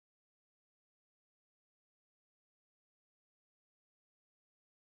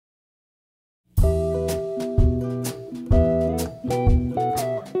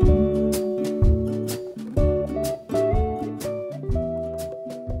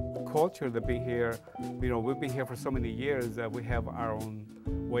culture that been here, we've been here for so many years that we have our own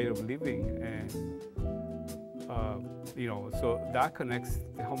way of living, and so that connects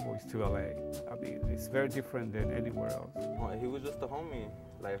the homeboys to LA. I mean, it's very different than anywhere else. He was just a homie,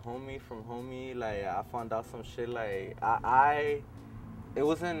 like homie from homie. Like I found out some shit. Like it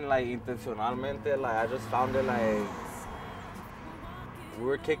wasn't like intencionalmente. Like I just found it like we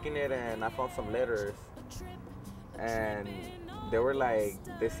were kicking it, and I found some letters, and they were like,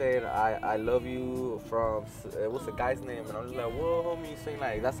 they said, I love you from, it was a guy's name, and I was like, whoa, homie, you sing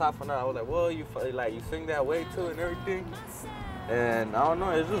like, that's how I found out. I was like, whoa, you sing that way too and everything. And I don't know,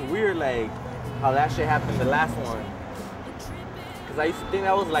 it's just weird like how that shit happened the last one. Cause I used to think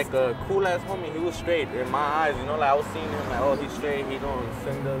that was like a cool ass homie. He was straight in my eyes, like I was seeing him like, oh, he's straight, he don't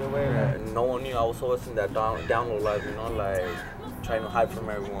sing the other way. And no one knew I was always in that download life, like trying to hide from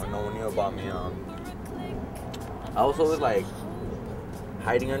everyone. No one knew about me. I was always like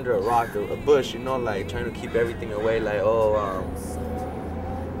hiding under a rock, a bush, like trying to keep everything away, like, oh,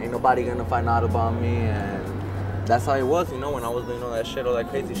 ain't nobody gonna find out about me, and that's how it was, when I was doing all that shit, all that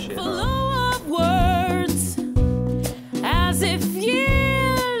crazy shit. Flow of words, as if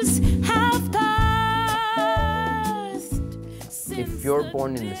years have passed. If you're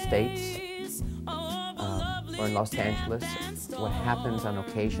born in the States or in Los Angeles, what happens on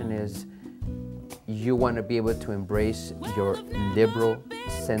occasion is you want to be able to embrace your liberal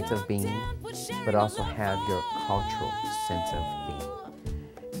sense of being, but also have your cultural sense of being.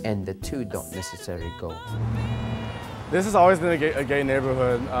 And the two don't necessarily go. This has always been a gay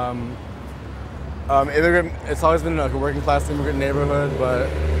neighborhood. It's always been like a working class immigrant neighborhood, but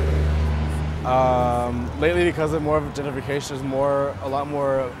lately because of more of gentrification, there's a lot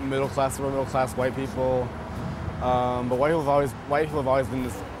more middle class white people. But white people have always been in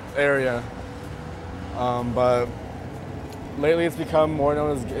this area. But lately it's become more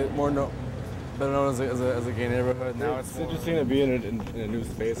known as a gay neighborhood. Now it's interesting to be in a new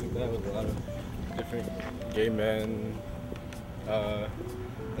space like that with a lot of different gay men.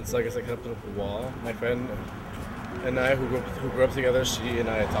 And so I guess I kept up a wall. My friend and I, who grew up together, she and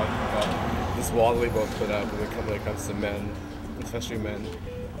I talked about this wall that we both put up when it comes to men, especially men,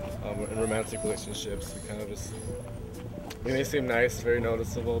 in romantic relationships. We kind of just, we may seem nice, very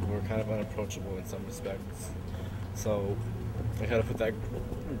noticeable, but we're kind of unapproachable in some respects. So I kind of put that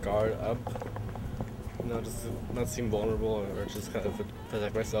guard up, just to not seem vulnerable or just kind of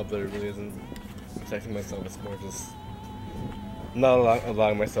protect myself, but it really isn't protecting myself. It's more just not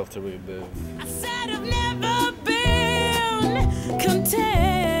allowing myself to really live. I said I've never been content.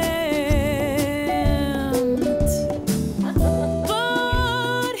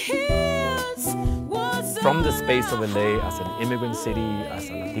 From the space of LA as an immigrant city, as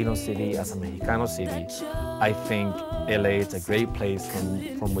a Latino city, as a Mexicano city, I think LA is a great place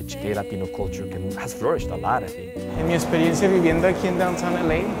from which gay Latino culture has flourished a lot, I think. En mi experiencia viviendo aquí en Downtown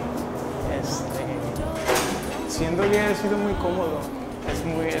LA, siendo gay ha sido muy cómodo. Es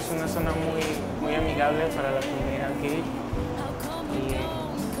una zona muy amigable para la comunidad gay. Y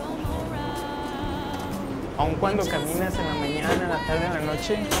aun cuando caminas en la mañana, en la tarde, en la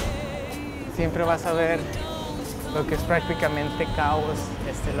noche, siempre vas a ver lo que es prácticamente caos,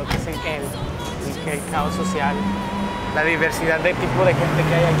 lo que es el caos social, la diversidad de tipo de gente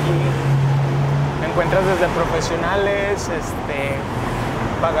que hay aquí. Encuentras desde profesionales,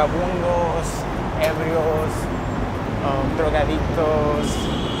 vagabundos, ebrios, drogadictos,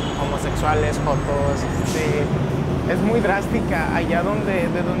 homosexuales, jotos. Es muy drástica. Allá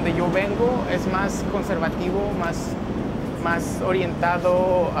de donde yo vengo es más conservativo, más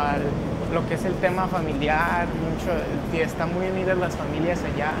orientado a lo que es el tema familiar, están muy unidas las familias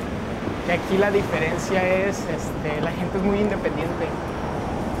allá. Y aquí la diferencia es, la gente es muy independiente.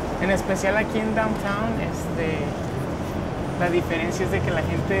 En especial aquí en Downtown, la diferencia es de que la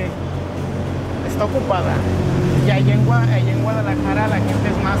gente está ocupada. Y allá en Guadalajara la gente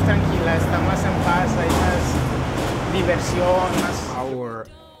es más tranquila, está más en paz, hay más diversión, más... Our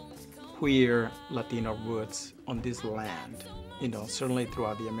queer Latino roots on this land, certainly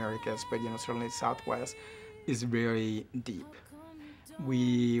throughout the Americas, but certainly Southwest, is very deep.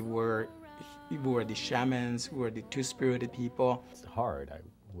 We were the shamans, we were the two-spirited people. It's hard, I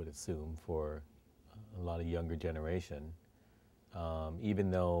would assume, for a lot of younger generation.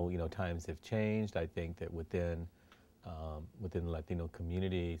 Even though times have changed, I think that within the Latino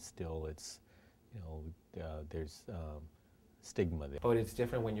community, still it's there's stigma there. But it's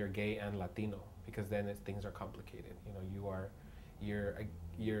different when you're gay and Latino, because then things are complicated.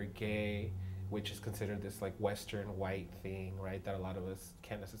 You're gay, which is considered this like Western white thing, right? That a lot of us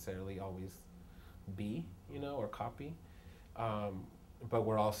can't necessarily always be, or copy. but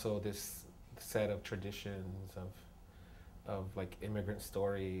we're also this set of traditions of like immigrant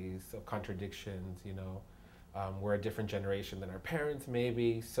stories, of contradictions, you know. We're a different generation than our parents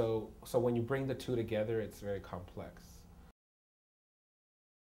maybe, so when you bring the two together, it's very complex.